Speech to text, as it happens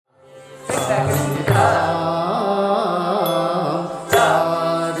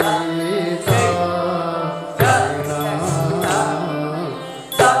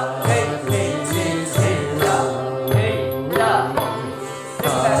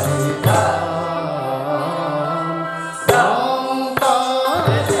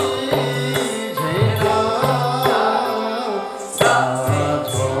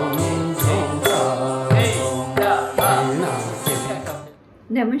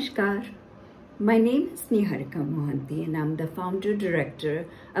Namaskar. My name is Niharika Mohanty and I'm the founder director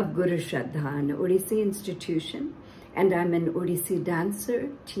of Guru Shraddha, an Odissi institution, and I'm an Odissi dancer,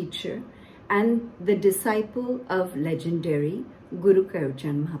 teacher, and the disciple of legendary Guru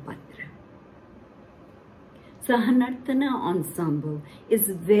Kaurchan Mahapatra. Sahanartana Ensemble is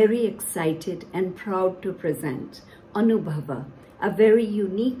very excited and proud to present Anubhava, a very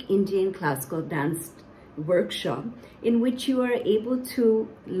unique Indian classical dance workshop in which you are able to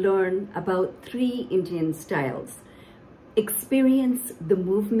learn about 3 Indian styles, experience the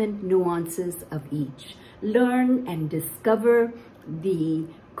movement nuances of each, learn and discover the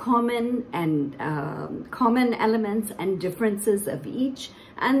common elements and differences of each,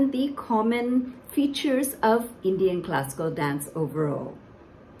 and the common features of Indian classical dance overall.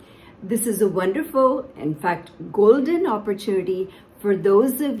 This is a wonderful, in fact, golden opportunity for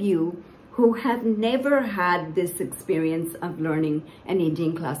those of you who have never had this experience of learning an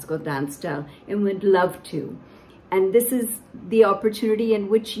Indian classical dance style and would love to. And this is the opportunity in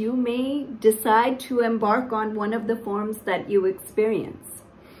which you may decide to embark on one of the forms that you experience.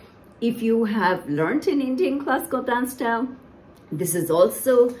 If you have learned an Indian classical dance style, this is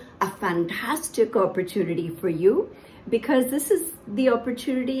also a fantastic opportunity for you, because this is the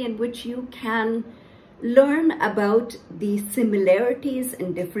opportunity in which you can learn about the similarities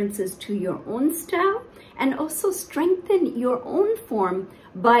and differences to your own style, and also strengthen your own form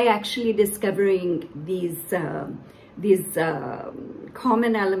by actually discovering these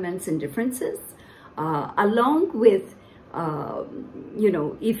common elements and differences, along with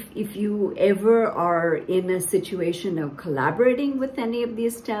if you ever are in a situation of collaborating with any of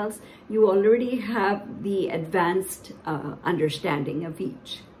these styles, you already have the advanced understanding of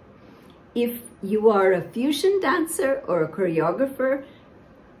each. If you are a fusion dancer or a choreographer,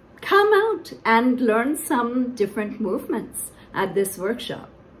 come out and learn some different movements at this workshop.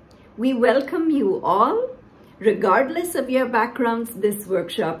 We welcome you all. Regardless of your backgrounds, this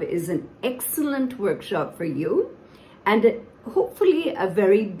workshop is an excellent workshop for you, and hopefully a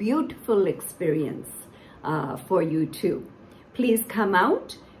very beautiful experience for you too. Please come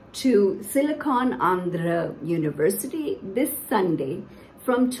out to Silicon Andhra University this Sunday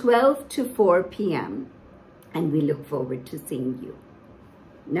from 12 to 4 p.m. and we look forward to seeing you.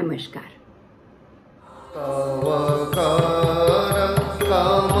 Namaskar.